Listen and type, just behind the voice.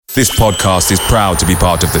This podcast is proud to be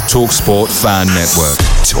part of the TalkSport Fan Network.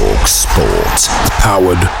 TalkSport.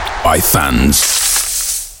 Powered by fans.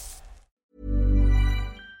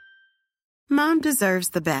 Mom deserves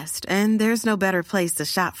the best, and there's no better place to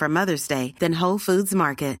shop for Mother's Day than Whole Foods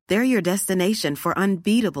Market. They're your destination for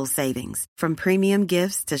unbeatable savings, from premium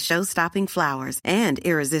gifts to show-stopping flowers and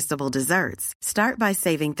irresistible desserts. Start by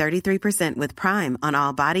saving 33% with Prime on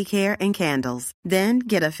all body care and candles. Then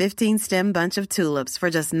get a 15-stem bunch of tulips for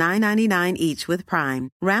just $9.99 each with Prime.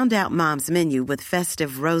 Round out Mom's menu with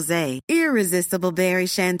festive rosé, irresistible berry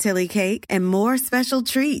chantilly cake, and more special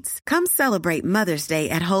treats. Come celebrate Mother's Day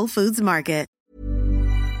at Whole Foods Market.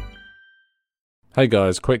 Hey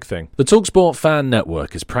guys, quick thing. The TalkSport Fan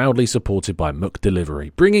Network is proudly supported by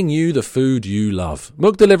McDelivery, bringing you the food you love.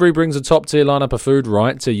 McDelivery brings a top-tier lineup of food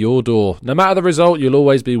right to your door. No matter the result, you'll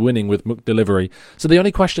always be winning with McDelivery. So the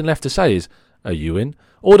only question left to say is, are you in?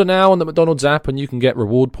 Order now on the McDonald's app and you can get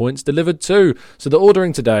reward points delivered too. So the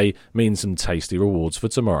ordering today means some tasty rewards for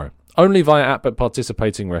tomorrow. Only via app at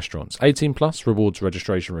participating restaurants. 18 plus, rewards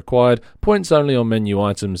registration required. Points only on menu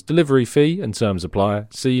items. Delivery fee and terms apply.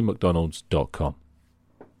 See mcdonalds.com.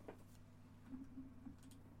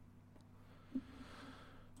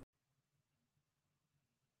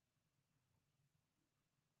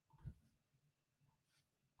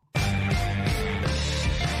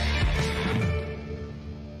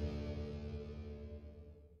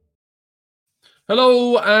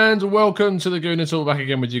 Hello and welcome to the Gooner Talk, back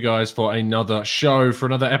again with you guys for another show, for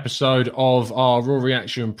another episode of our Raw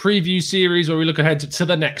Reaction preview series where we look ahead to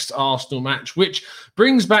the next Arsenal match, which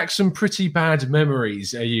brings back some pretty bad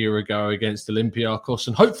memories a year ago against Olympiacos,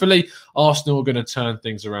 and hopefully Arsenal are going to turn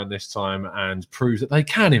things around this time and prove that they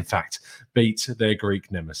can in fact beat their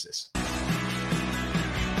Greek nemesis.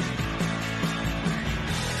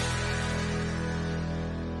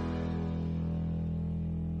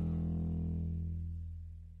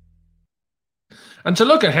 And to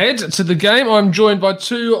look ahead to the game, I'm joined by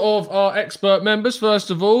two of our expert members.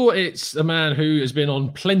 First of all, it's a man who has been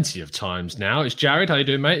on plenty of times now. It's Jared. How you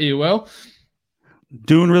doing, mate? Are you well?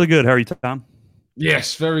 Doing really good. How are you, Tom?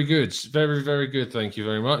 Yes, very good. Very, very good. Thank you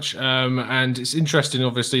very much. And it's interesting,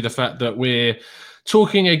 obviously, the fact that we're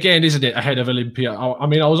talking again, isn't it, ahead of Olympia? I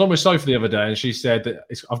mean, I was on with Sophie the other day and she said that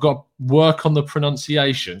I've got to work on the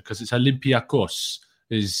pronunciation because it's Olympiacos.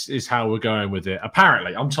 Is how we're going with it.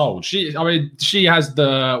 Apparently, I'm told. She has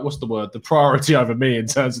the priority over me in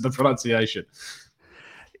terms of the pronunciation.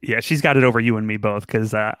 Yeah, she's got it over you and me both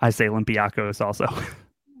because I say Olympiacos also.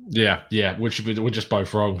 Yeah, we're just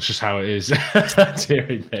both wrong. It's just how it is.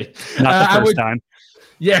 Dearie me. Not the first time.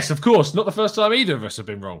 Yes, of course. Not the first time either of us have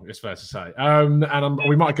been wrong, it's fair to say.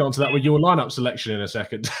 We might go on to that with your lineup selection in a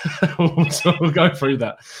second. So we'll go through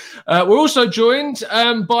that. We're also joined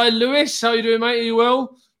by Lewis. How are you doing, mate? Are you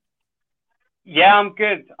well? Yeah, I'm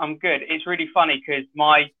good. It's really funny because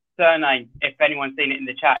my surname, if anyone's seen it in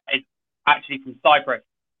the chat, is actually from Cyprus.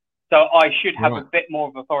 So I should have a bit more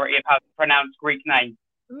of authority of how to pronounce Greek names.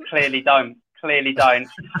 Clearly don't.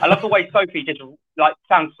 I love the way Sophie just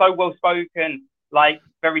sounds so well-spoken,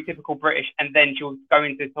 very typical British, and then she'll go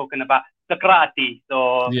into talking about Socrates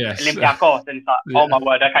or Olympiacos, and it's like, oh my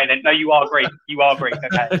word, okay then, no, you are Greek, okay,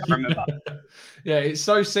 I remember. Yeah, it's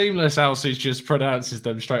so seamless how she just pronounces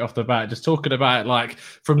them straight off the bat, just talking about it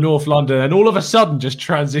from North London, and all of a sudden just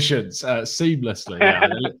transitions seamlessly. Yeah,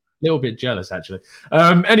 a little bit jealous, actually.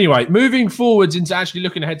 Anyway, moving forwards into actually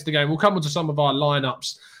looking ahead to the game, we'll come on to some of our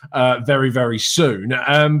lineups very, very soon.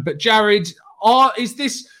 But Jared,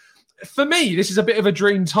 for me, this is a bit of a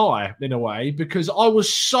dream tie in a way because I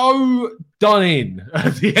was so done in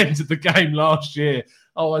at the end of the game last year.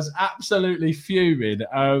 I was absolutely fuming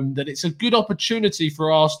that it's a good opportunity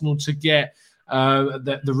for Arsenal to get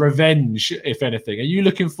the revenge, if anything. Are you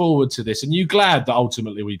looking forward to this? And you glad that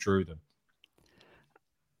ultimately we drew them?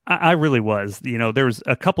 I really was. There was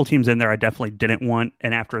a couple teams in there I definitely didn't want.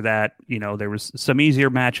 And after that, there was some easier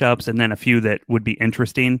matchups and then a few that would be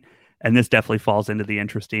interesting. And this definitely falls into the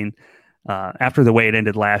interesting. After the way it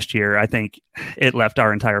ended last year, I think it left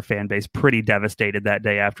our entire fan base pretty devastated that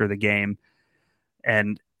day after the game.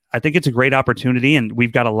 And I think it's a great opportunity, and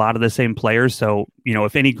we've got a lot of the same players. So,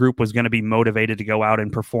 if any group was going to be motivated to go out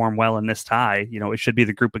and perform well in this tie, it should be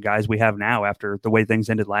the group of guys we have now after the way things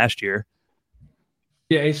ended last year.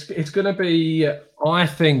 Yeah, it's going to be I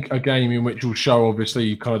think a game in which will show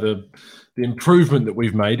obviously kind of the improvement that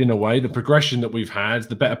we've made in a way, the progression that we've had,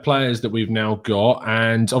 the better players that we've now got,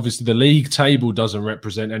 and obviously the league table doesn't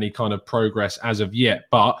represent any kind of progress as of yet,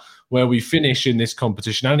 but where we finish in this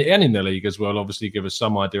competition and in the league as well, obviously give us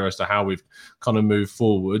some idea as to how we've kind of moved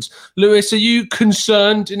forwards. Lewis, are you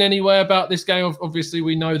concerned in any way about this game? Obviously,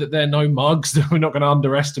 we know that they're no mugs. We're not going to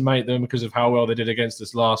underestimate them because of how well they did against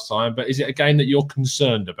us last time, but is it a game that you're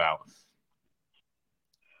concerned about?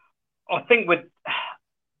 I think with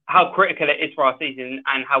how critical it is for our season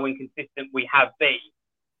and how inconsistent we have been,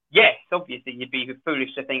 yes, obviously you'd be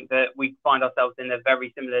foolish to think that we find ourselves in a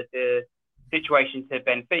very similar situation to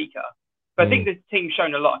Benfica. But I think this team's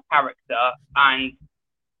shown a lot of character, and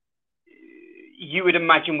you would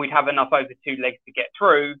imagine we'd have enough over two legs to get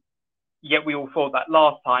through, yet we all thought that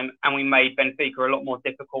last time, and we made Benfica a lot more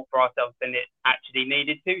difficult for ourselves than it actually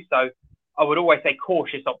needed to. So I would always say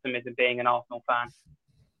cautious optimism being an Arsenal fan.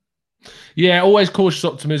 Yeah, always cautious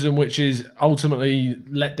optimism, which is ultimately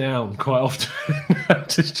let down quite often.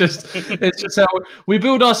 it's just how we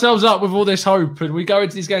build ourselves up with all this hope, and we go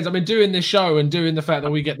into these games. I mean, doing this show and doing the fact that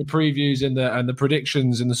we get the previews and the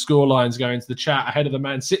predictions and the score lines going into the chat ahead of the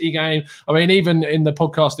Man City game. I mean, even in the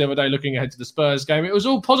podcast the other day, looking ahead to the Spurs game, it was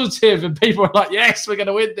all positive, and people were like, "Yes, we're going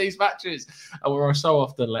to win these matches," and we're so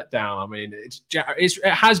often let down. I mean, it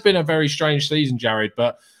has been a very strange season, Jared,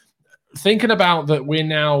 but thinking about that, we're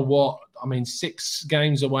now 6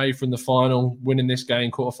 games away from the final, winning this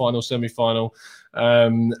game, quarterfinal, semi-final.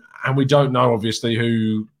 And we don't know, obviously,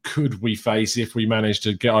 who could we face if we manage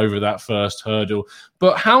to get over that first hurdle.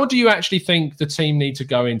 But how do you actually think the team need to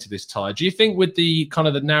go into this tie? Do you think with the kind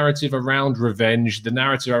of the narrative around revenge, the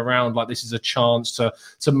narrative around like this is a chance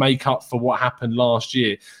to make up for what happened last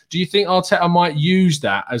year, do you think Arteta might use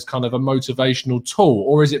that as kind of a motivational tool?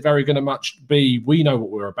 Or is it very going to much be, we know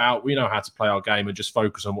what we're about, we know how to play our game and just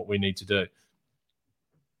focus on what we need to do?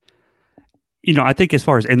 I think as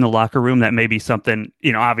far as in the locker room, that may be something,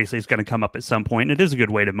 obviously it's going to come up at some point. And it is a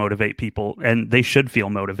good way to motivate people, and they should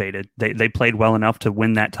feel motivated. They played well enough to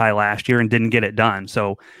win that tie last year and didn't get it done.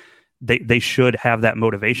 So they should have that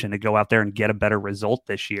motivation to go out there and get a better result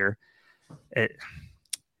this year.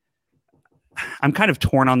 I'm kind of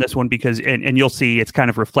torn on this one because, and you'll see it's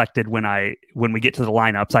kind of reflected when we get to the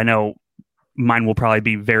lineups. I know mine will probably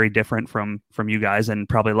be very different from you guys, and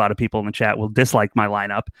probably a lot of people in the chat will dislike my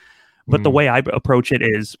lineup. But the way I approach it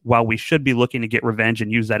is, while we should be looking to get revenge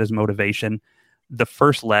and use that as motivation, the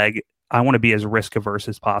first leg, I want to be as risk averse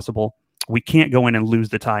as possible. We can't go in and lose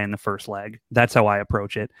the tie in the first leg. That's how I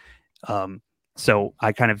approach it. So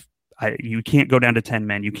you can't go down to 10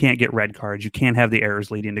 men. You can't get red cards. You can't have the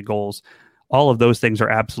errors leading to goals. All of those things are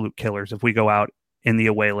absolute killers if we go out in the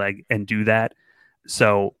away leg and do that.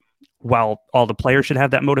 So while all the players should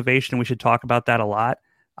have that motivation, we should talk about that a lot,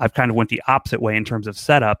 I've kind of went the opposite way in terms of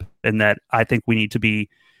setup, in that I think we need to be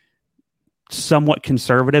somewhat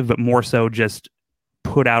conservative, but more so just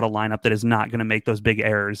put out a lineup that is not going to make those big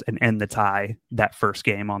errors and end the tie that first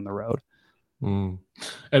game on the road.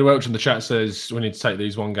 Ed Welch in the chat says we need to take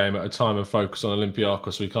these one game at a time and focus on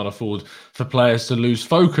Olympiacos. We can't afford for players to lose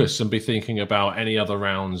focus and be thinking about any other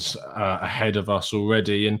rounds ahead of us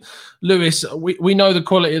already. And Lewis, we know the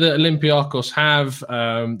quality that Olympiacos have.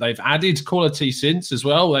 They've added quality since as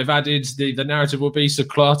well. They've added the narrative will be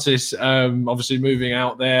Socrates obviously moving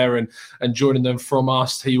out there and joining them from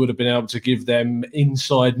us. He would have been able to give them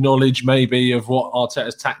inside knowledge maybe of what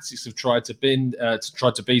Arteta's tactics have tried to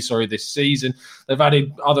be this season. They've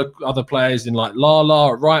added other players in like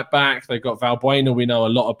Lala at right back. They've got Valbuena, we know a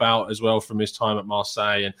lot about as well from his time at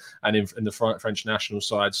Marseille and in the French national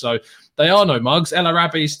side. So they are no mugs. El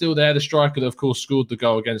Arabi is still there, the striker that of course scored the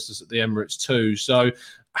goal against us at the Emirates too. So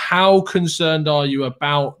how concerned are you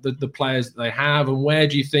about the players that they have, and where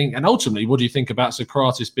do you think, and ultimately what do you think about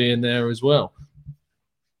Socrates being there as well?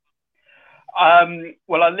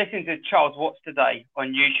 Well, I listened to Charles Watts today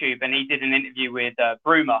on YouTube, and he did an interview with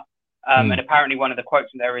Bruma. And apparently one of the quotes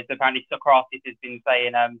from there is apparently Socrates has been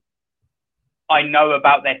saying, I know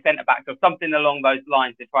about their centre-backs, or something along those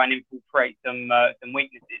lines, to try and infiltrate some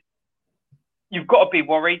weaknesses. You've got to be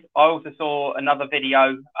worried. I also saw another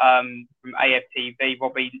video from AFTV.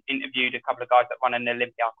 Robbie interviewed a couple of guys that run an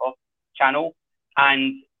Olympiacos channel,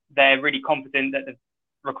 and they're really confident that they've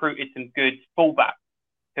recruited some good fullbacks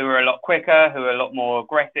who are a lot quicker, who are a lot more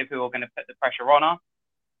aggressive, who are going to put the pressure on us.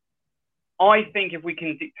 I think if we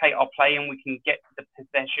can dictate our play and we can get to the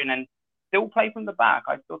possession and still play from the back,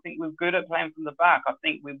 I still think we're good at playing from the back. I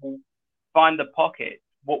think we will find the pocket.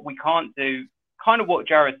 What we can't do, kind of what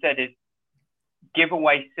Jared said, is give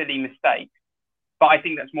away silly mistakes. But I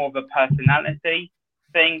think that's more of a personality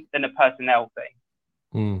thing than a personnel thing.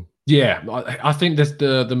 Yeah, I think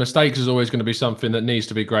the mistakes is always going to be something that needs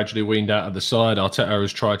to be gradually weaned out of the side. Arteta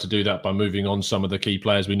has tried to do that by moving on some of the key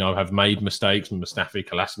players we know have made mistakes, Mustafi,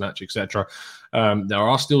 Kolasinac, etc. There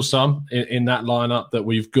are still some in that lineup that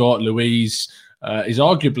we've got. Luiz is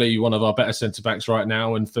arguably one of our better centre-backs right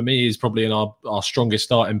now, and for me is probably in our strongest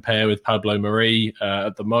starting pair with Pablo Mari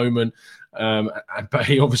at the moment. But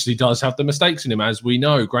he obviously does have the mistakes in him, as we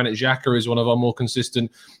know. Granit Xhaka is one of our more consistent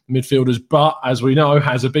midfielders, but as we know,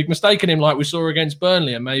 has a big mistake in him, like we saw against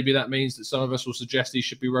Burnley. And maybe that means that some of us will suggest he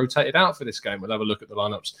should be rotated out for this game. We'll have a look at the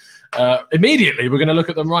lineups immediately. We're going to look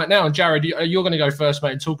at them right now. And Jared, you're going to go first,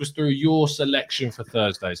 mate, and talk us through your selection for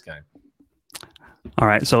Thursday's game. All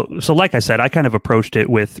right. So like I said, I kind of approached it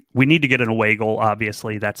with, we need to get an away goal.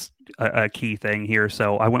 Obviously, that's a key thing here.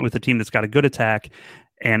 So I went with a team that's got a good attack.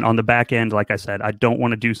 And on the back end, like I said, I don't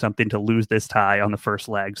want to do something to lose this tie on the first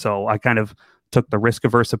leg. So I kind of took the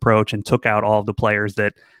risk-averse approach and took out all of the players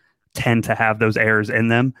that tend to have those errors in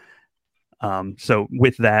them. So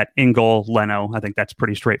with that, in goal, Leno, I think that's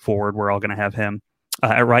pretty straightforward. We're all going to have him.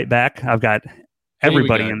 At right back, I've got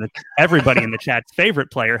everybody in the chat's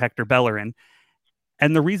favorite player, Hector Bellerin.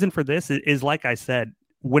 And the reason for this is like I said,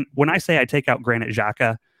 when I say I take out Granit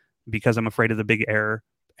Xhaka because I'm afraid of the big error,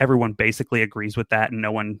 everyone basically agrees with that, and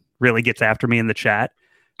no one really gets after me in the chat.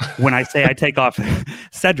 When I say I take off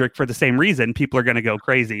Cedric for the same reason, people are going to go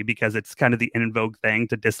crazy because it's kind of the in vogue thing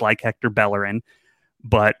to dislike Hector Bellerin.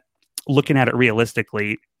 But looking at it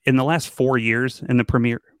realistically, in the last 4 years in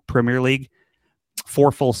the Premier League,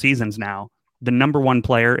 4 full seasons now, the number one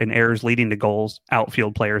player in errors leading to goals,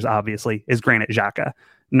 outfield players obviously, is Granit Xhaka.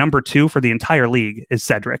 Number 2 for the entire league is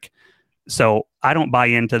Cedric. So I don't buy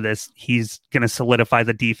into this. He's going to solidify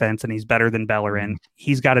the defense and he's better than Bellerin.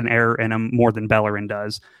 He's got an error in him more than Bellerin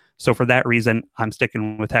does. So for that reason, I'm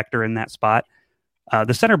sticking with Hector in that spot.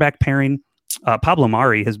 The center back pairing, Pablo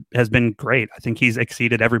Mari has been great. I think he's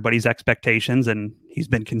exceeded everybody's expectations and he's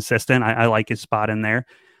been consistent. I like his spot in there.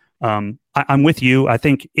 I'm with you. I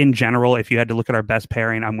think in general, if you had to look at our best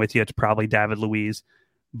pairing, I'm with you. It's probably David Luiz,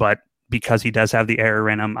 but because he does have the error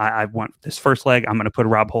in him, I want this first leg. I'm going to put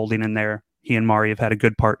Rob Holding in there. He and Mari have had a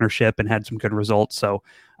good partnership and had some good results, so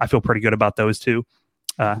I feel pretty good about those two.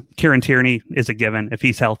 Kieran Tierney is a given. If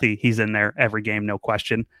he's healthy, he's in there every game, no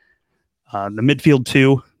question. The midfield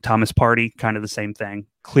two, Thomas Partey, kind of the same thing.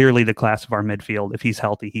 Clearly the class of our midfield. If he's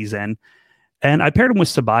healthy, he's in. And I paired him with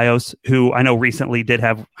Ceballos, who I know recently did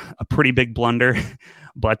have a pretty big blunder,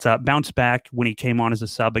 but bounced back when he came on as a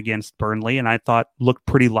sub against Burnley, and I thought looked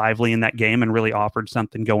pretty lively in that game and really offered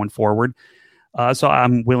something going forward. So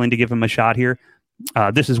I'm willing to give him a shot here.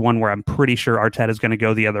 This is one where I'm pretty sure Arteta is going to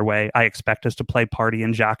go the other way. I expect us to play Partey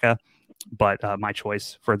and Xhaka, but my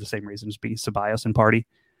choice for the same reasons be Ceballos and Partey.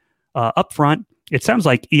 Up front, it sounds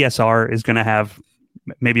like ESR is going to have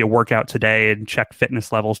maybe a workout today and check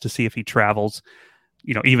fitness levels to see if he travels.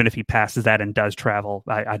 You know, even if he passes that and does travel,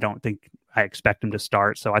 I don't think I expect him to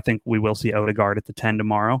start. So I think we will see Odegaard at the 10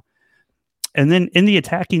 tomorrow. And then in the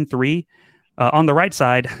attacking three, on the right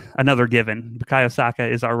side, another given. Bukayo Saka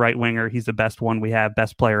is our right winger. He's the best one we have,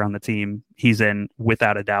 best player on the team. He's in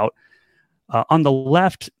without a doubt. On the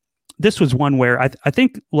left, this was one where I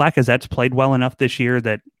think Lacazette's played well enough this year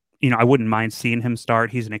that, you know, I wouldn't mind seeing him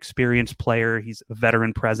start. He's an experienced player. He's a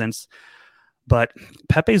veteran presence. But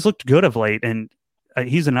Pepe's looked good of late, and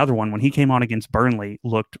he's another one. When he came on against Burnley,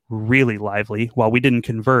 looked really lively. While we didn't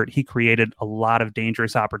convert, he created a lot of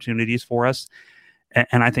dangerous opportunities for us.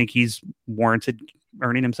 And I think he's warranted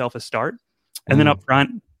earning himself a start. And then up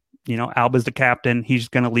front, you know, Alba's the captain. He's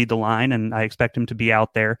going to lead the line, and I expect him to be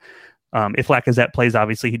out there. If Lacazette plays,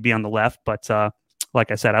 obviously he'd be on the left. But like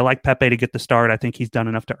I said, I like Pepe to get the start. I think he's done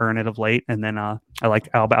enough to earn it of late. And then I like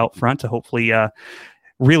Alba out front to hopefully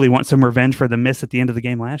really want some revenge for the miss at the end of the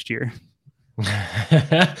game last year.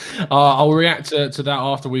 I'll react to that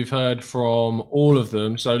after we've heard from all of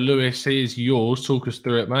them. So, Lewis, here's yours. Talk us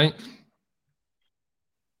through it, mate.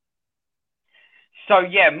 So,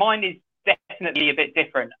 yeah, mine is definitely a bit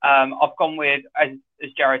different. I've gone with, as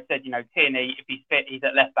Jared said, you know, Tierney, if he's fit, he's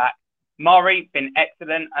at left back. Mari, been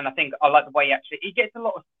excellent, and I think I like the way he gets a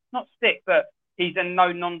lot of, not stick, but he's a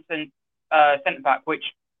no-nonsense centre-back, which,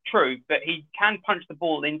 true, but he can punch the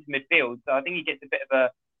ball into midfield, so I think he gets a bit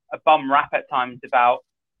of a bum rap at times about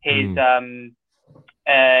his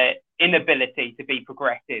inability to be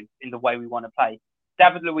progressive in the way we want to play.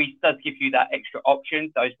 David Luiz does give you that extra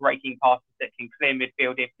option, those raking passes that can clear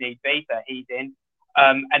midfield if need be, so he's in.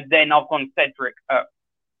 And then I've gone Cedric at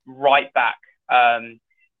right back.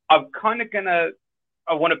 I'm kind of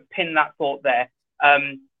I want to pin that thought there.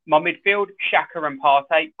 My midfield, Xhaka and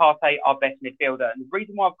Partey. Partey, our best midfielder. And the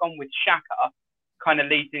reason why I've gone with Xhaka, kind of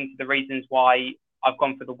leads into the reasons why I've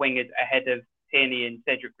gone for the wingers ahead of Tierney and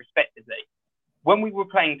Cedric respectively. When we were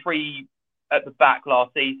playing three at the back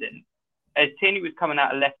last season, as Tierney was coming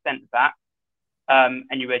out of left centre back, and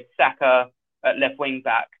you had Saka at left wing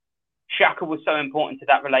back, Xhaka was so important to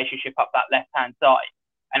that relationship up that left hand side,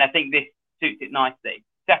 and I think this suits it nicely.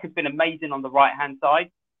 Saka's been amazing on the right hand side,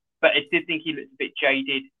 but I did think he looked a bit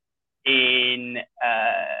jaded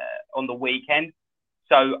on the weekend.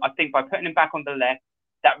 So I think by putting him back on the left,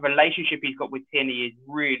 that relationship he's got with Tierney is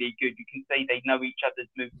really good. You can see they know each other's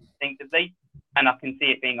moves instinctively, and I can see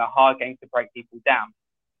it being a hard game to break people down.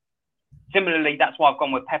 Similarly, that's why I've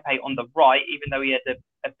gone with Pepe on the right, even though he has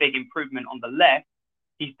a big improvement on the left.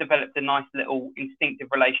 He's developed a nice little instinctive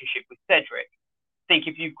relationship with Cedric. I think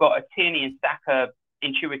if you've got a Tierney and Saka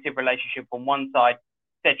intuitive relationship on one side,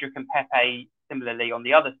 Cedric and Pepe similarly on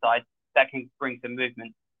the other side, that can bring some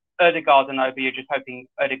movement. Ødegaard and Oba, you're just hoping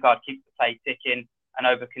Ødegaard keeps the play ticking and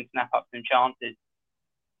Oba can snap up some chances.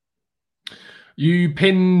 You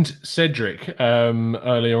pinned Cedric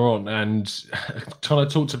earlier on and kind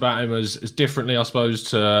of talked about him as differently, I suppose,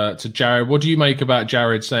 to Jared. What do you make about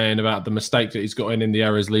Jared saying about the mistake that he's got in the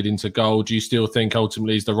errors leading to goal? Do you still think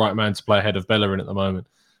ultimately he's the right man to play ahead of Bellerin at the moment?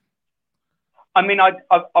 I mean,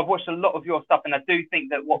 I've watched a lot of your stuff, and I do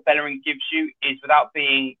think that what Bellerin gives you is, without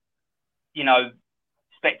being,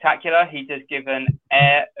 spectacular, he does give an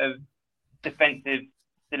air of defensive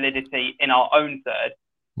solidity in our own third.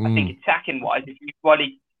 I think attacking-wise,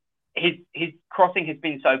 his crossing has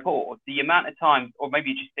been so poor. The amount of times, or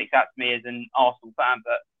maybe it just sticks out to me as an Arsenal fan,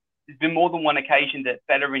 but there's been more than one occasion that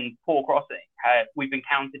Bellerin's poor crossing we've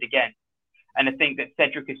encountered again. And I think that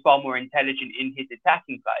Cedric is far more intelligent in his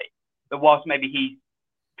attacking play. But whilst maybe he's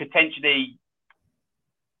potentially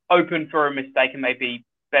open for a mistake and maybe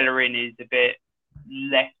Bellerin is a bit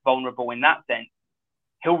less vulnerable in that sense,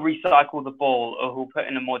 he'll recycle the ball or he'll put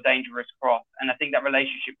in a more dangerous cross. And I think that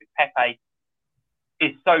relationship with Pepe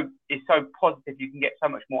is so positive. You can get so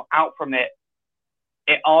much more out from it.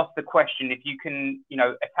 It asks the question, if you can,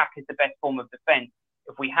 attack is the best form of defense.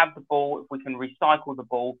 If we have the ball, if we can recycle the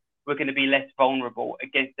ball, we're going to be less vulnerable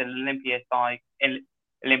against an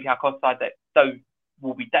Olympiacos side that though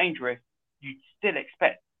will be dangerous. You still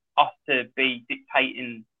expect us to be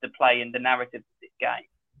dictating the play and the narrative of this game.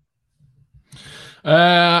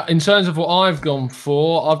 In terms of what I've gone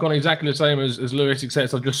for, I've gone exactly the same as Lewis,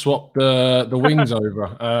 except I've just swapped the wings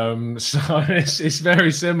over. So it's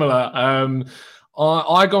very similar.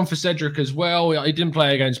 I gone for Cedric as well. He didn't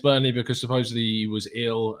play against Burnley because supposedly he was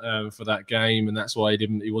ill for that game, and that's why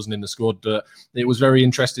he wasn't in the squad. But it was very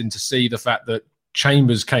interesting to see the fact that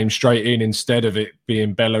Chambers came straight in instead of it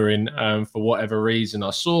being Bellerin for whatever reason.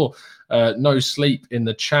 I saw No Sleep in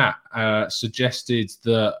the chat suggested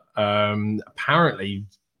that apparently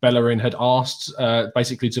Bellerin had asked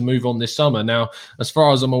basically to move on this summer. Now, as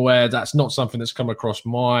far as I'm aware, that's not something that's come across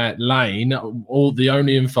my lane. The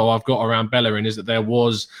only info I've got around Bellerin is that there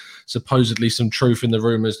was supposedly some truth in the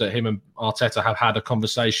rumours that him and Arteta have had a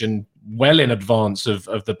conversation well in advance of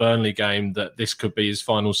the Burnley game that this could be his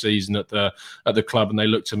final season at the club, and they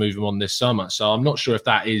look to move him on this summer. So I'm not sure if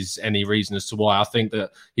that is any reason as to why. I think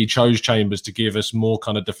that he chose Chambers to give us more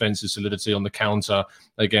kind of defensive solidity on the counter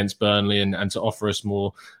against Burnley and to offer us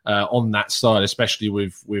more on that side, especially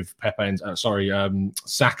with Pepe and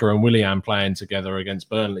Saka and Willian playing together against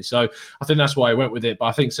Burnley. So I think that's why I went with it. But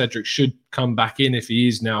I think Cedric should come back in if he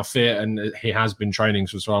is now fit, and he has been training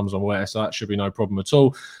for as far as I'm aware, so that should be no problem at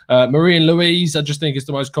all. Marie and Louise, I just think is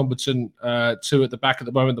the most competent two at the back at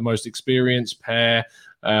the moment, the most experienced pair.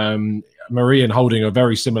 Marie and Holding are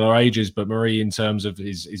very similar ages, but Marie in terms of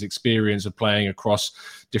his experience of playing across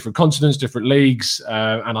different continents, different leagues,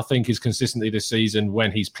 and I think his consistency this season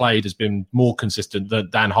when he's played has been more consistent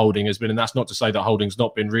than Holding has been. And that's not to say that Holding's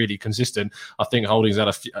not been really consistent. I think Holding's had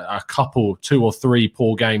a couple, 2 or 3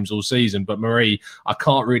 poor games all season, but Marie, I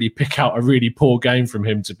can't really pick out a really poor game from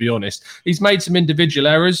him, to be honest. He's made some individual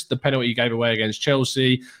errors, the penalty he gave away against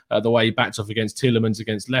Chelsea, the way he backed off against Tielemans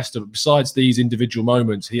against Leicester. But besides these individual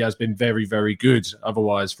moments, he has been very, very good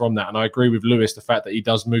otherwise from that. And I agree with Lewis, the fact that he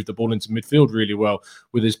does move the ball into midfield really well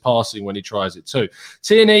with his passing when he tries it too.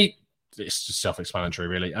 Tierney, it's just self-explanatory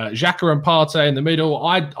really. Xhaka and Partey in the middle.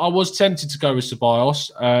 I was tempted to go with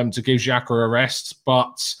Ceballos to give Xhaka a rest,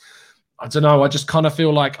 but I don't know. I just kind of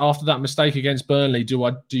feel like after that mistake against Burnley,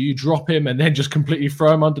 do you drop him and then just completely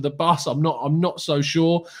throw him under the bus? I'm not so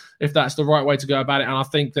sure if that's the right way to go about it. And I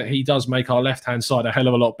think that he does make our left-hand side a hell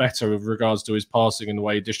of a lot better with regards to his passing and the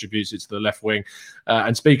way he distributes it to the left wing.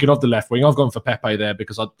 And speaking of the left wing, I've gone for Pepe there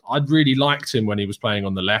because I really liked him when he was playing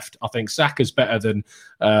on the left. I think Saka's better than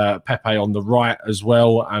Pepe on the right as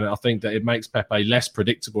well. And I think that it makes Pepe less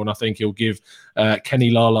predictable. And I think he'll give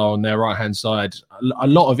Kenny Lala on their right-hand side a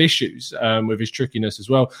lot of issues with his trickiness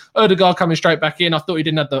as well. Ødegaard coming straight back in. I thought he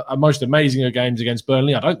didn't have the most amazing of games against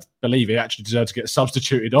Burnley. I don't believe he actually deserved to get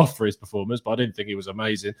substituted off for his performance, but I didn't think he was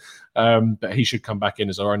amazing. But he should come back in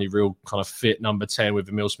as our only real kind of fit number 10 with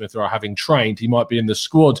Emil Smith-Rowe having trained. He might be in the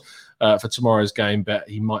squad for tomorrow's game, but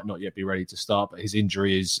he might not yet be ready to start. But his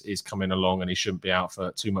injury is coming along and he shouldn't be out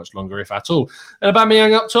for too much longer, if at all. And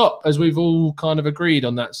Aubameyang up top, as we've all kind of agreed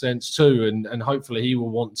on that sense too. And hopefully he will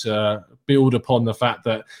want to build upon the fact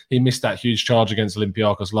that he missed that huge charge against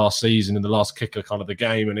Olympiacos last season in the last kicker kind of the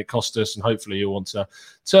game, and it cost us, and hopefully he'll want to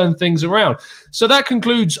turn things around. So that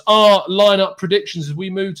concludes our lineup predictions as we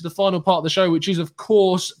move to the final part of the show, which is, of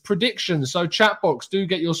course, predictions. So chat box, do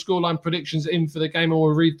get your scoreline predictions in for the game, and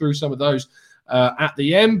we'll read through some of those at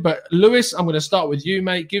the end. But Lewis, I'm going to start with you,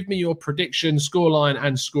 mate. Give me your prediction, scoreline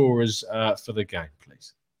and scorers for the game,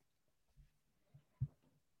 please.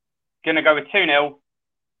 Going to go with 2-0.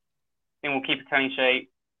 Then we'll keep a clean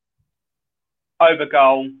sheet. Over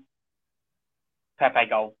goal. Pepe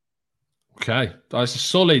goal. Okay, that's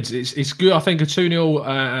solid. It's good. I think a 2-0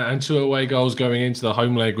 and 2 away goals going into the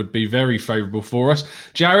home leg would be very favourable for us.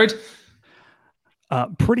 Jared?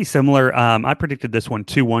 Pretty similar. I predicted this one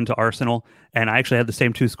 2-1 to Arsenal, and I actually had the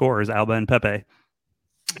same two scorers, Alba and Pepe.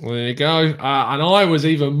 Well, there you go. And I was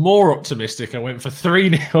even more optimistic. I went for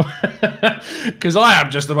 3-0 because I am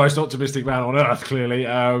just the most optimistic man on earth, clearly.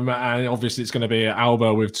 And obviously, it's going to be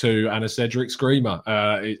Alba with 2 and a Cedric Screamer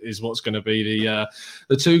is what's going to be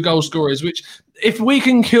the 2 goal scorers, which if we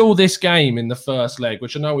can kill this game in the first leg,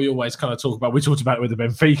 which I know we always kind of talk about, we talked about it with the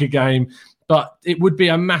Benfica game, but it would be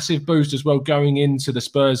a massive boost as well going into the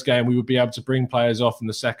Spurs game. We would be able to bring players off in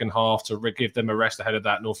the second half to give them a rest ahead of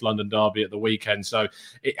that North London derby at the weekend. So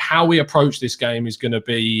how we approach this game is going to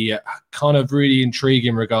be kind of really intriguing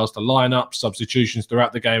in regards to lineup, substitutions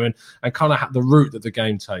throughout the game, and kind of the route that the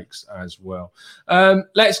game takes as well.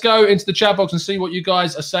 Let's go into the chat box and see what you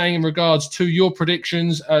guys are saying in regards to your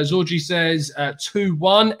predictions. Zorgi says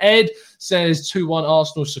 2-1. Ed says 2-1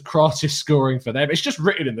 Arsenal, Socrates scoring for them. It's just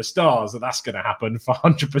written in the stars that that's going to happen for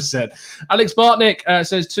 100%. Alex Bartnick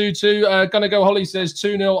says 2-2. Gonna Go Holly says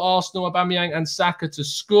 2-0 Arsenal, Aubameyang and Saka to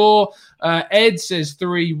score. Ed says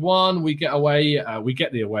 3-1. We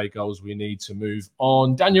get the away goals we need to move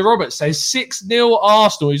on. Daniel Roberts says 6-0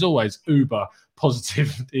 Arsenal. He's always uber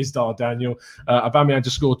positive, is Daniel. Aubameyang to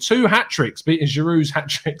score 2 hat-tricks, beating Giroud's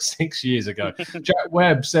hat-trick 6 years ago. Jack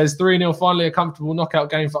Webb says 3-0, finally a comfortable knockout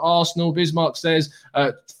game for Arsenal. Bismarck says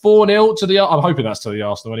 4-0 to the... I'm hoping that's to the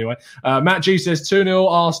Arsenal anyway. Matt G says 2-0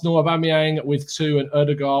 Arsenal, Aubameyang with 2 and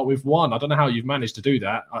Ødegaard with 1. I don't know how you've managed to do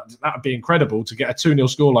that. That would be incredible to get a 2-0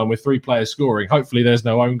 scoreline with 3 players scoring. Hopefully there's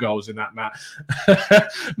no own goals in that, Matt.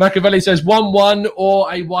 Machiavelli says 1-1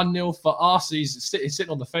 or a 1-0 for us. He's sitting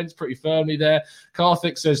on the fence pretty firmly there.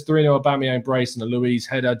 Karthik says 3-0 Aubameyang brace and a Louise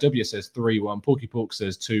header. W says 3-1. Porky Pork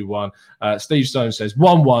says 2-1. Steve Stone says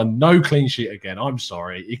 1-1. No clean sheet again. I'm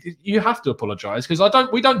sorry. You have to apologise because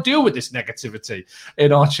we don't deal with this negativity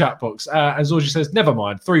in our chat box. And Zorgi says, never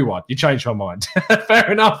mind. 3-1. You changed my mind. Fair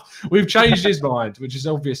enough. We've changed his mind, which is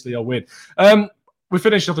obviously a win. We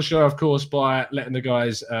finished off the show, of course, by letting the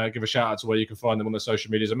guys give a shout out to where you can find them on the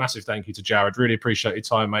social medias. A massive thank you to Jared. Really appreciate your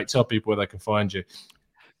time, mate. Tell people where they can find you.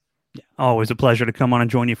 Yeah, always a pleasure to come on and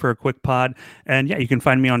join you for a quick pod. And yeah, you can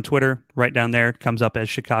find me on Twitter right down there. It comes up as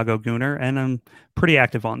Chicago Gooner, and I'm pretty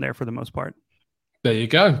active on there for the most part. There you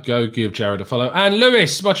go. Go give Jared a follow. And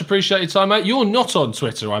Lewis, much appreciated time, mate. You're not on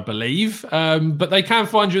Twitter, I believe, but they can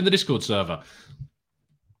find you in the Discord server.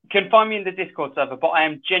 You can find me in the Discord server, but I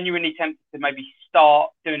am genuinely tempted to maybe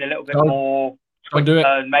start doing a little bit more. Don't do it.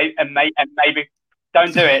 Maybe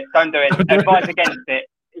don't do it. Don't do it. Advise against it.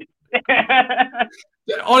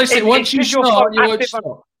 Honestly, once you start, you won't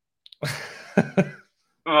stop.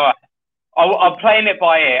 Right. I'm playing it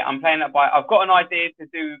by ear. I've got an idea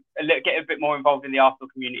to get a bit more involved in the Arsenal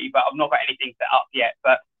community, but I've not got anything set up yet.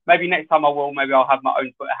 But maybe next time I will. Maybe I'll have my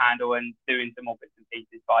own Twitter handle and doing some more bits and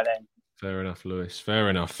pieces by then. Fair enough, Lewis.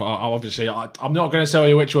 Fair enough. Obviously, I'm not going to tell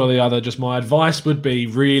you which one or the other. Just my advice would be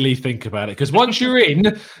really think about it. Because once you're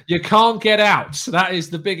in, you can't get out. So that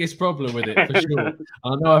is the biggest problem with it, for sure.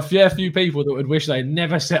 I know a fair few people that would wish they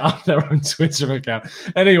never set up their own Twitter account.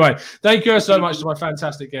 Anyway, thank you so much to my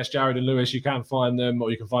fantastic guests, Jared and Lewis. You can find them,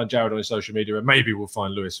 or you can find Jared on his social media, and maybe we'll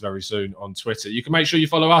find Lewis very soon on Twitter. You can make sure you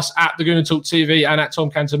follow us at The Gooner Talk TV and at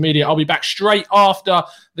Tom Cantor Media. I'll be back straight after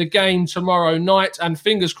the game tomorrow night, and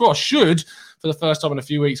fingers crossed, for the first time in a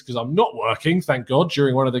few weeks, because I'm not working, thank God,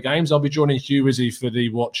 during one of the games, I'll be joining Hugh Izzy for the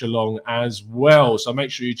watch along as well. So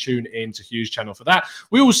make sure you tune in to Hugh's channel for that.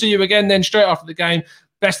 We will see you again then straight after the game.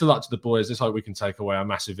 Best of luck to the boys. Let's hope we can take away a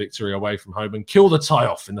massive victory away from home and kill the tie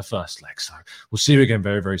off in the first leg. So we'll see you again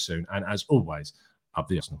very, very soon. And as always, up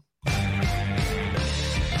the Arsenal.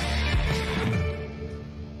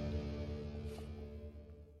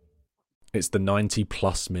 It's the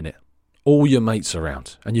 90-plus minute. All your mates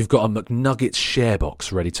around, and you've got a McNuggets share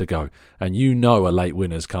box ready to go, and you know a late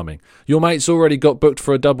winner's coming. Your mate's already got booked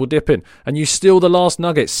for a double dipping, and you steal the last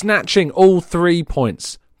nugget, snatching all 3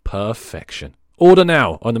 points. Perfection. Order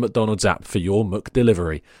now on the McDonald's app for your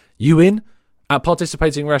McDelivery. You in? At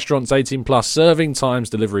participating restaurants, 18 plus, serving times,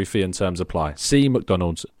 delivery fee and terms apply. See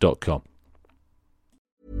mcdonalds.com.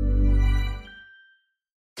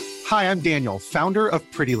 Hi, I'm Daniel, founder of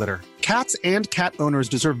Pretty Litter. Cats and cat owners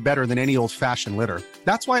deserve better than any old-fashioned litter.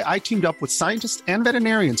 That's why I teamed up with scientists and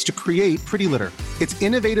veterinarians to create Pretty Litter. Its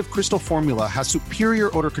innovative crystal formula has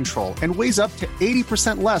superior odor control and weighs up to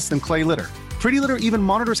 80% less than clay litter. Pretty Litter even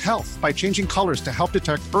monitors health by changing colors to help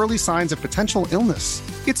detect early signs of potential illness.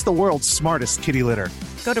 It's the world's smartest kitty litter.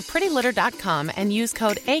 Go to prettylitter.com and use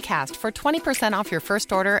code ACAST for 20% off your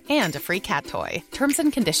first order and a free cat toy. Terms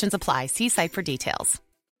and conditions apply. See site for details.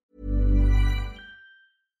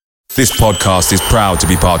 This podcast is proud to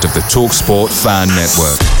be part of the TalkSport Fan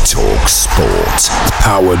Network. TalkSport.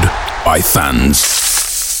 Powered by fans.